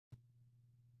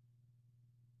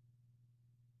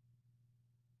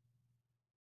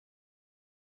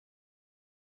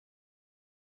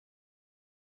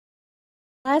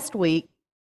Last week,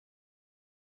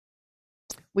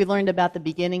 we learned about the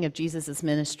beginning of Jesus'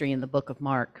 ministry in the book of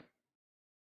Mark.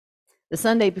 The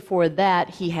Sunday before that,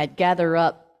 he had gathered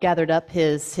up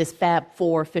his Fab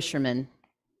Four fishermen,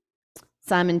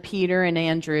 Simon Peter and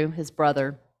Andrew, his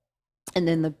brother, and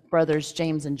then the brothers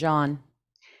James and John.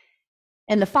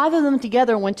 And the five of them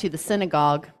together went to the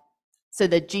synagogue so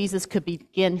that Jesus could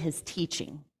begin his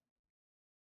teaching.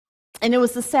 And it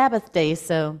was the Sabbath day,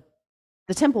 so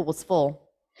the temple was full.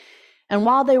 And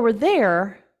while they were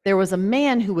there was a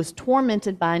man who was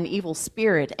tormented by an evil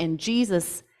spirit, and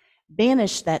Jesus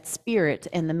banished that spirit,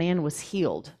 and the man was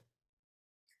healed.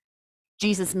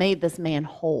 Jesus made this man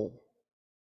whole.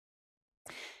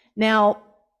 Now,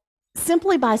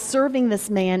 simply by serving this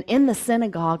man in the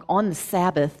synagogue on the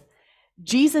Sabbath,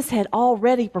 Jesus had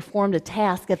already performed a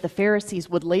task that the Pharisees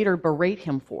would later berate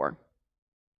him for.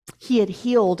 He had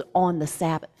healed on the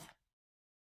Sabbath.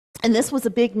 And this was a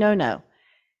big no-no.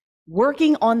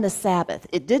 Working on the Sabbath,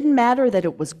 it didn't matter that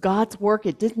it was God's work.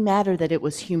 It didn't matter that it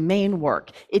was humane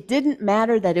work. It didn't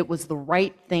matter that it was the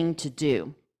right thing to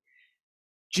do.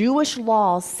 Jewish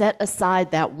law set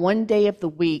aside that one day of the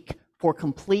week for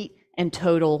complete and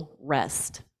total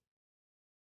rest.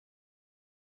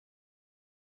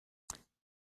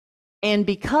 And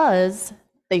because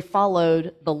they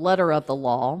followed the letter of the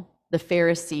law, the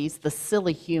Pharisees, the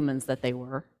silly humans that they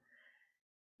were,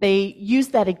 they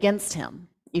used that against him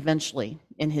eventually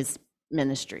in his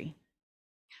ministry.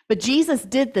 But Jesus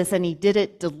did this, and he did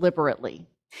it deliberately.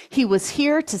 He was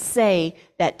here to say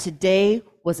that today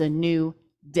was a new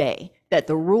day, that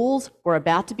the rules were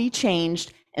about to be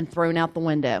changed and thrown out the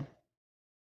window.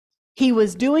 He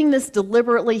was doing this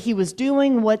deliberately. He was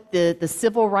doing what the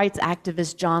civil rights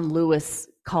activist John Lewis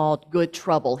called good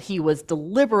trouble. He was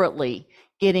deliberately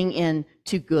getting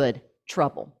into good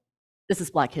trouble. This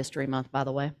is Black History Month, by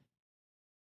the way.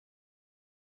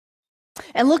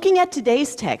 And looking at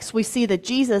today's text, we see that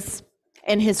Jesus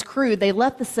and his crew, they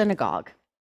left the synagogue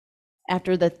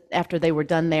after they were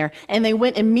done there, and they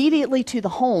went immediately to the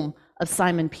home of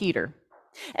Simon Peter.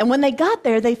 And when they got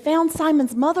there, they found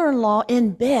Simon's mother-in-law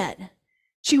in bed.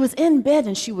 She was in bed,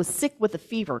 and she was sick with a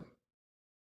fever.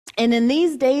 And in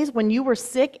these days, when you were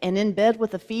sick and in bed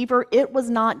with a fever, it was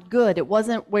not good. It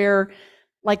wasn't where,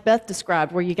 like Beth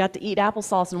described, where you got to eat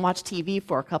applesauce and watch TV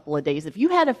for a couple of days. If you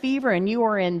had a fever and you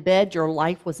were in bed, your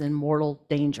life was in mortal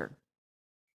danger.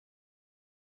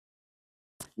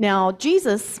 Now,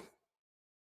 Jesus,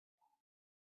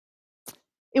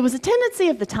 it was a tendency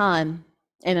of the time,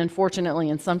 and unfortunately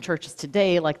in some churches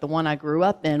today, like the one I grew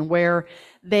up in, where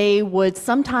they would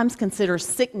sometimes consider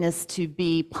sickness to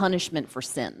be punishment for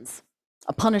sins,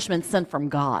 a punishment sent from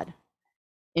God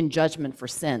in judgment for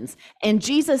sins. And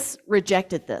Jesus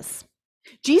rejected this.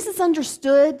 Jesus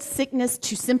understood sickness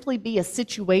to simply be a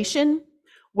situation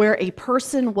where a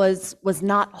person was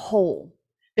not whole.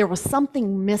 There was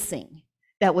something missing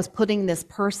that was putting this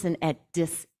person at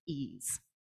dis-ease.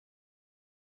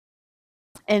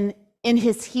 And in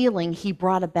his healing, he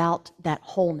brought about that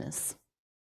wholeness.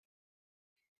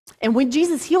 And when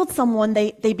Jesus healed someone,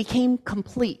 they became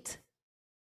complete.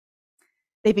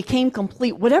 They became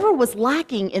complete. Whatever was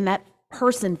lacking in that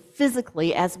person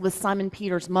physically, as with Simon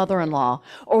Peter's mother-in-law,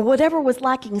 or whatever was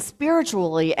lacking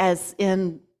spiritually, as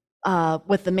in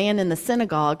with the man in the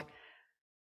synagogue,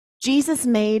 Jesus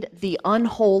made the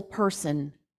unwhole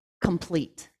person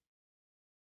complete.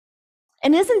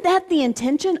 And isn't that the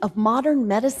intention of modern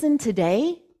medicine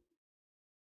today?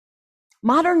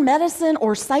 Modern medicine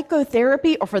or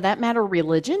psychotherapy, or for that matter,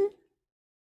 religion,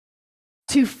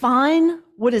 to find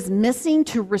what is missing,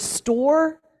 to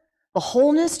restore the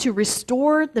wholeness, to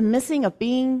restore the missing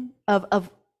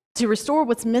to restore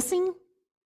what's missing,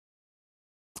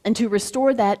 and to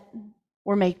restore that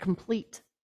we're made complete.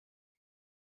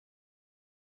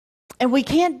 And we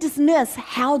can't dismiss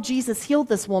how Jesus healed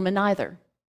this woman either.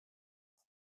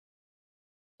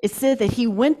 It said that he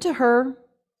went to her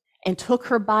and took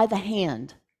her by the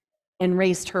hand and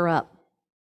raised her up.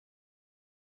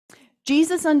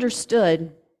 Jesus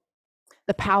understood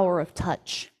the power of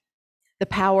touch, the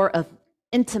power of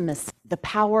intimacy, the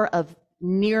power of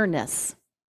nearness.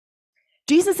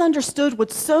 Jesus understood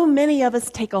what so many of us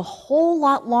take a whole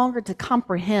lot longer to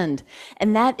comprehend,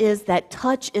 and that is that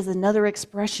touch is another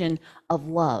expression of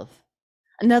love,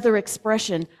 another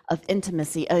expression of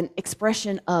intimacy, an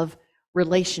expression of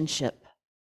relationship.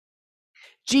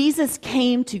 Jesus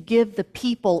came to give the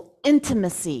people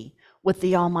intimacy with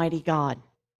the Almighty God.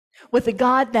 with a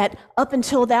God that up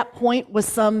until that point was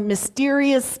some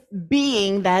mysterious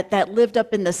being that lived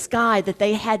up in the sky that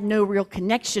they had no real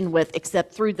connection with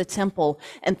except through the temple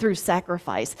and through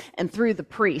sacrifice and through the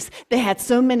priests. They had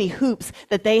so many hoops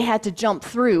that they had to jump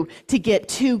through to get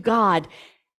to God.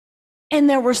 And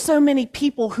there were so many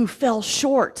people who fell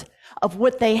short of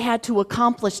what they had to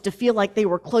accomplish to feel like they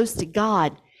were close to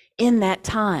God in that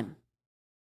time.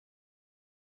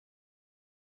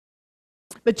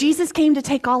 But Jesus came to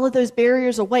take all of those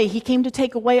barriers away. He came to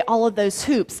take away all of those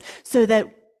hoops so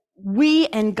that we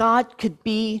and God could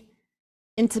be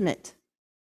intimate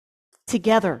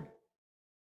together.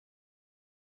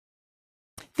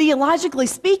 Theologically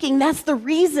speaking, that's the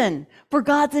reason for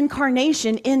God's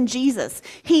incarnation in Jesus.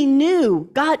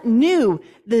 God knew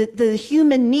the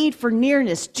human need for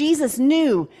nearness. Jesus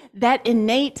knew that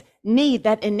innate need,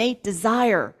 that innate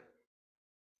desire.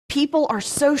 People are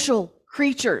social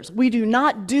creatures. We do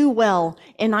not do well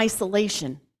in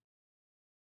isolation.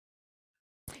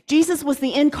 Jesus was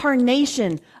the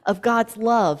incarnation of God's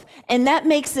love, and that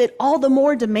makes it all the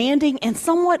more demanding and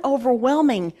somewhat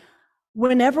overwhelming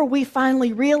whenever we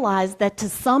finally realize that to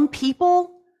some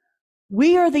people,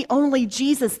 we are the only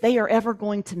Jesus they are ever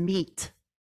going to meet.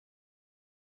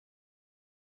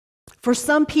 For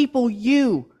some people,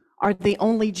 you are the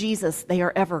only Jesus they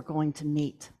are ever going to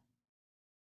meet.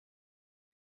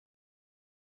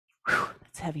 Whew,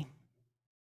 that's heavy.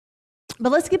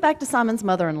 But let's get back to Simon's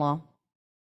mother-in-law.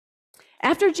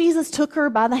 After Jesus took her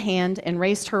by the hand and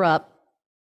raised her up,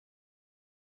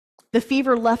 the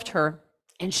fever left her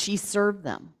and she served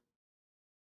them.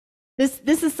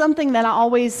 This is something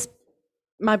that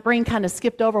my brain kind of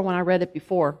skipped over when I read it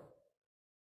before.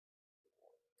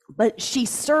 But she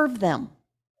served them.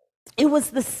 It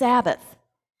was the Sabbath,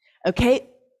 okay?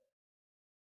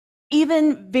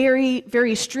 Even very,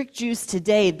 very strict Jews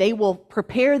today, they will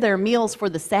prepare their meals for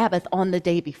the Sabbath on the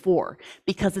day before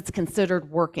because it's considered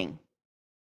working.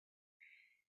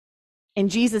 And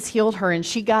Jesus healed her, and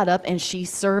she got up and she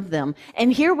served them.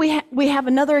 And here we have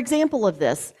another example of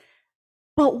this.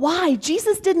 But why?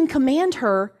 Jesus didn't command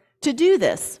her to do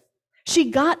this. She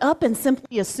got up and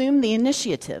simply assumed the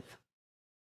initiative.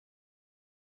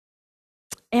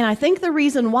 And I think the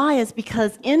reason why is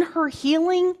because in her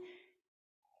healing,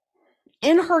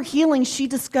 she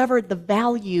discovered the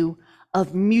value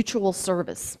of mutual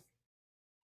service.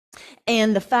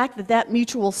 And the fact that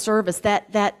mutual service,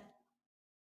 the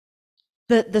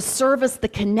service, the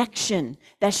connection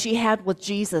that she had with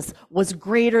Jesus was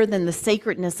greater than the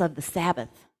sacredness of the Sabbath.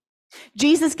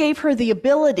 Jesus gave her the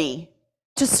ability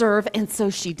to serve, and so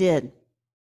she did.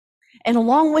 And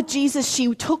along with Jesus,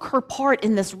 she took her part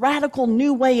in this radical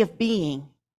new way of being.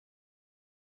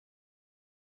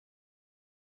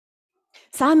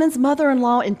 Simon's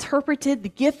mother-in-law interpreted the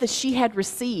gift that she had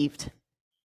received.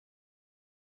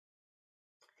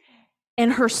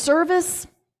 And her service,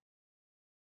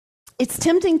 it's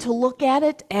tempting to look at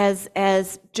it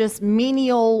as just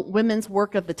menial women's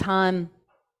work of the time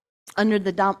under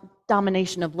the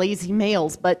domination of lazy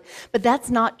males, but that's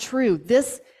not true.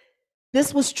 This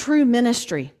was true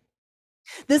ministry.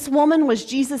 This woman was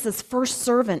Jesus' first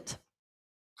servant.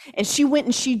 And she went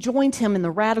and she joined him in the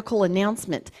radical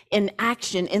announcement, in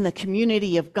action in the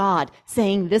community of God,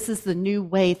 saying this is the new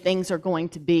way things are going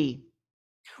to be.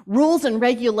 Rules and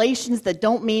regulations that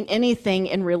don't mean anything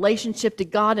in relationship to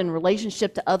God and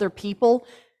relationship to other people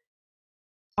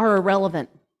are irrelevant.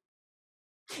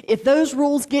 If those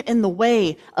rules get in the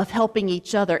way of helping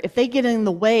each other, if they get in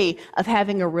the way of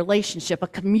having a relationship, a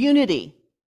community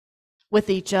with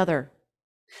each other,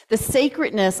 the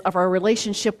sacredness of our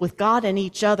relationship with God and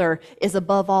each other is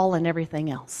above all and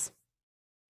everything else.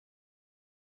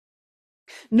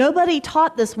 Nobody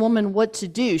taught this woman what to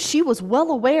do. She was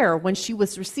well aware when she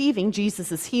was receiving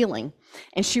Jesus' healing,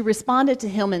 and she responded to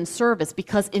him in service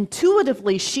because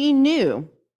intuitively she knew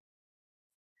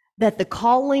that the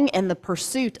calling and the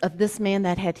pursuit of this man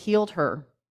that had healed her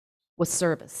was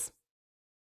service.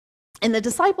 And the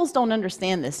disciples don't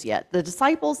understand this yet. The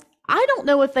disciples, I don't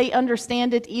know if they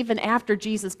understand it even after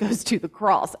Jesus goes to the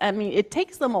cross. I mean, it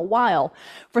takes them a while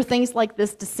for things like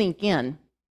this to sink in,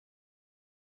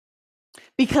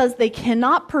 because they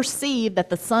cannot perceive that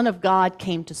the Son of God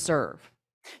came to serve.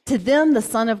 To them, the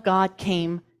Son of God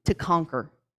came to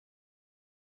conquer.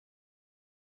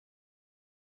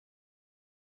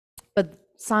 But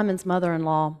Simon's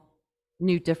mother-in-law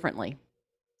knew differently,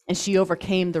 and she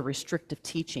overcame the restrictive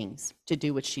teachings to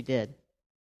do what she did.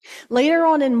 Later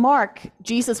on in Mark,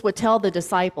 Jesus would tell the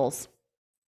disciples,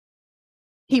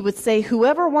 he would say,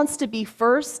 whoever wants to be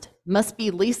first must be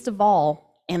least of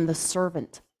all and the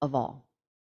servant of all.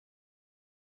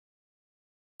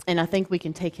 And I think we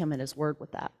can take him at his word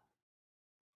with that.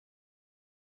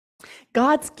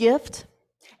 God's gift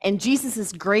and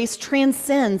Jesus' grace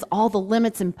transcends all the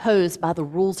limits imposed by the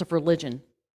rules of religion.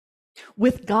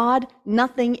 With God,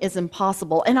 nothing is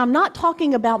impossible. And I'm not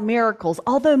talking about miracles,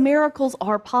 although miracles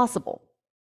are possible.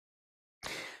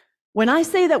 When I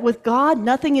say that with God,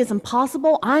 nothing is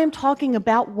impossible, I am talking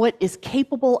about what is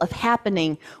capable of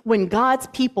happening when God's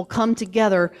people come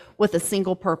together with a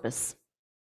single purpose.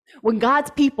 When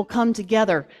God's people come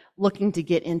together looking to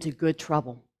get into good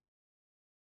trouble.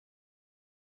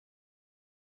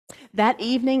 That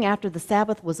evening after the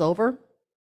Sabbath was over,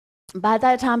 by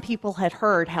that time people had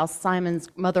heard how Simon's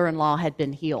mother-in-law had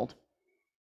been healed.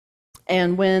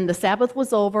 And when the Sabbath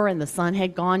was over and the sun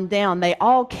had gone down, they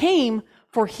all came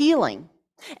for healing.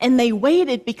 And they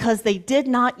waited because they did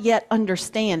not yet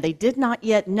understand, they did not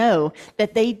yet know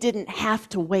that they didn't have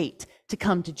to wait to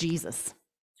come to Jesus.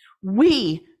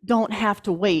 We don't have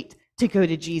to wait to go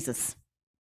to Jesus.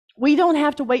 We don't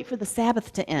have to wait for the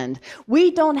Sabbath to end. We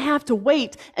don't have to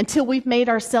wait until we've made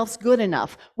ourselves good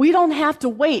enough. We don't have to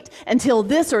wait until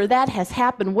this or that has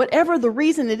happened. Whatever the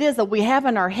reason it is that we have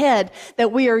in our head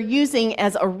that we are using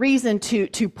as a reason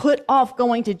to put off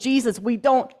going to Jesus, we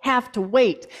don't have to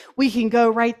wait. We can go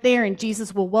right there and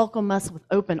Jesus will welcome us with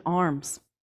open arms.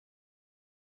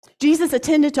 Jesus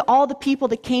attended to all the people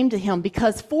that came to him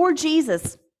because for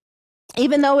Jesus,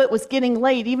 even though it was getting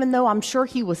late, even though I'm sure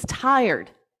he was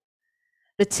tired,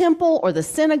 the temple or the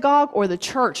synagogue or the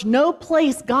church, no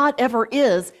place God ever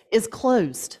is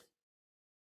closed.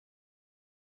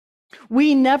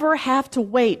 We never have to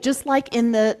wait. Just like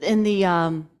in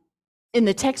the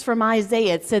text from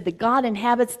Isaiah, it said that God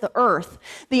inhabits the earth.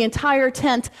 The entire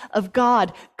tent of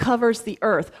God covers the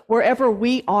earth. Wherever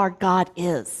we are, God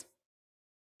is.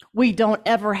 We don't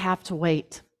ever have to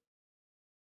wait.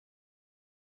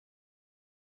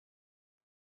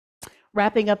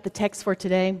 Wrapping up the text for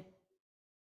today,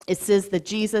 it says that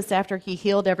Jesus, after he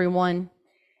healed everyone,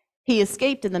 he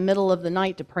escaped in the middle of the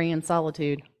night to pray in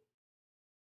solitude.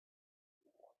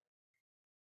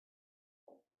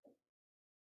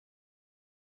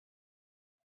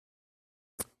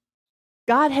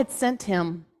 God had sent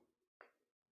him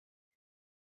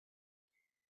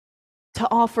to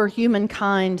offer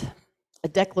humankind a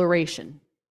declaration.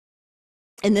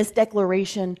 And this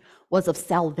declaration was of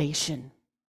salvation.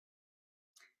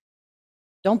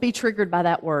 Don't be triggered by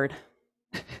that word,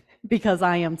 because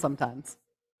I am sometimes.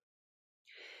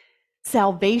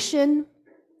 Salvation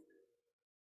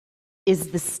is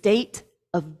the state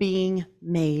of being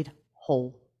made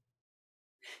whole.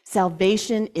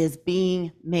 Salvation is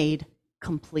being made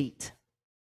complete.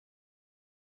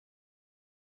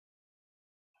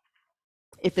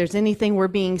 If there's anything we're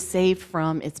being saved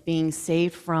from, it's being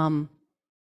saved from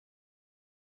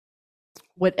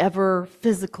whatever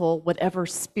physical, whatever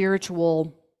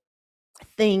spiritual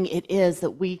thing it is that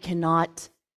we cannot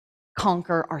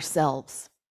conquer ourselves.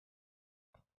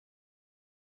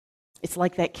 It's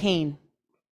like that cane.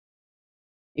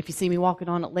 If you see me walking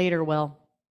on it later, well,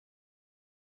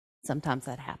 sometimes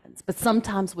that happens. But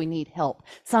sometimes we need help.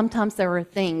 Sometimes there are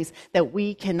things that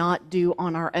we cannot do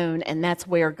on our own, and that's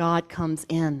where God comes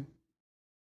in.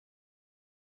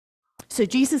 So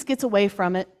Jesus gets away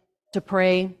from it to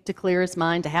pray, to clear his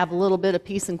mind, to have a little bit of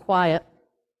peace and quiet.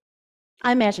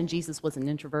 I imagine Jesus was an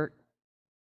introvert,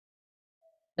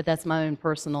 but that's my own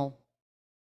personal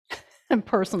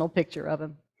picture of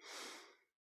him.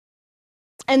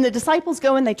 And the disciples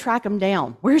go and they track him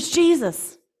down. Where's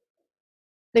Jesus?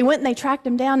 They went and they tracked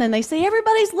him down and they say,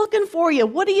 everybody's looking for you.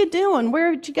 What are you doing?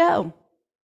 Where did you go?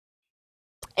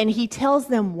 And he tells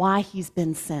them why he's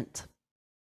been sent.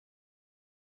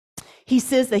 He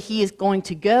says that he is going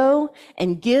to go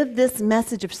and give this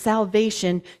message of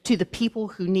salvation to the people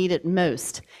who need it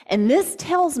most. And this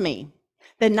tells me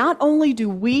that not only do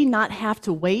we not have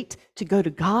to wait to go to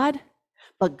God,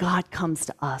 but God comes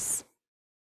to us.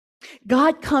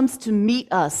 God comes to meet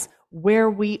us where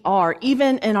we are,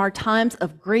 even in our times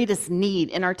of greatest need,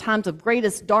 in our times of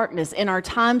greatest darkness, in our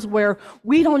times where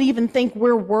we don't even think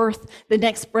we're worth the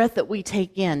next breath that we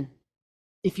take in.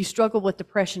 If you struggle with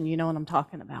depression, you know what I'm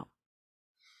talking about.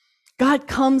 God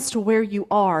comes to where you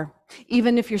are,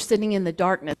 even if you're sitting in the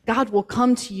darkness. God will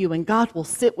come to you and God will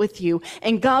sit with you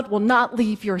and God will not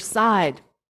leave your side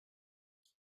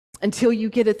until you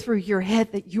get it through your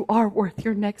head that you are worth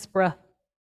your next breath.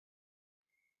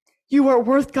 You are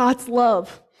worth God's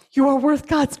love. You are worth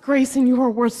God's grace, and you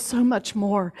are worth so much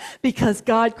more because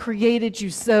God created you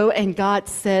so, and God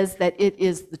says that it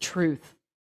is the truth.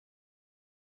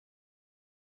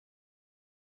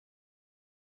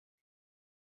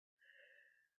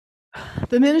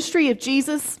 The ministry of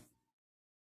Jesus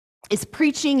is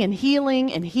preaching and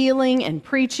healing and healing and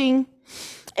preaching.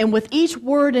 And with each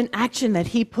word and action that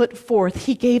he put forth,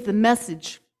 he gave the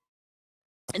message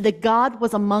that God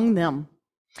was among them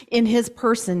in his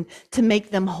person to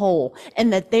make them whole,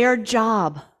 and that their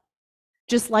job,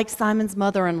 just like Simon's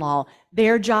mother-in-law,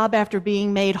 their job after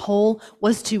being made whole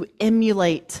was to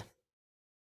emulate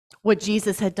what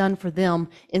Jesus had done for them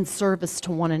in service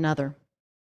to one another.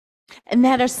 And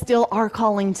that is still our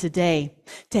calling today,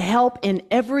 to help in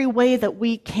every way that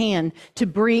we can to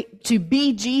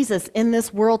be Jesus in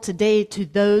this world today to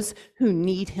those who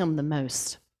need him the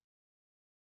most.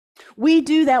 We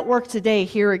do that work today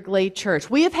here at Glade Church.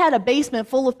 We have had a basement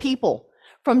full of people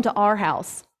from to our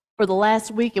house for the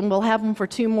last week, and we'll have them for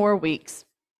 2 more weeks.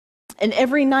 And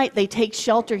every night they take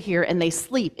shelter here and they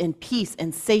sleep in peace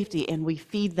and safety, and we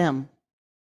feed them.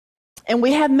 And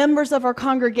we have members of our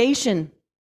congregation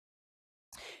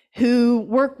who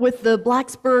work with the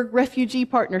Blacksburg Refugee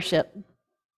Partnership.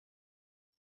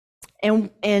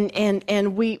 And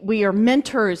we are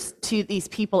mentors to these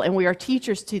people, and we are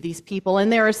teachers to these people.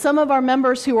 And there are some of our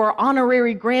members who are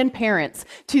honorary grandparents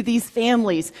to these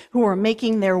families who are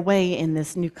making their way in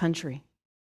this new country.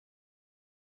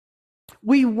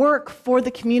 We work for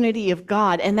the community of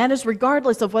God, and that is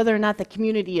regardless of whether or not the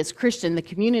community is Christian. The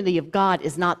community of God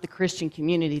is not the Christian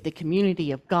community. The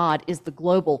community of God is the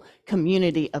global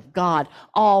community of God,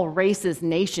 all races,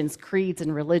 nations, creeds,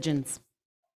 and religions.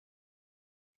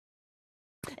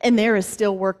 And there is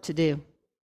still work to do.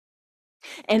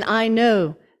 And I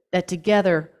know that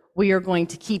together we are going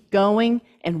to keep going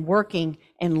and working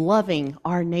and loving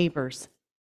our neighbors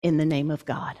in the name of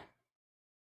God.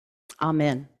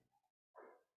 Amen.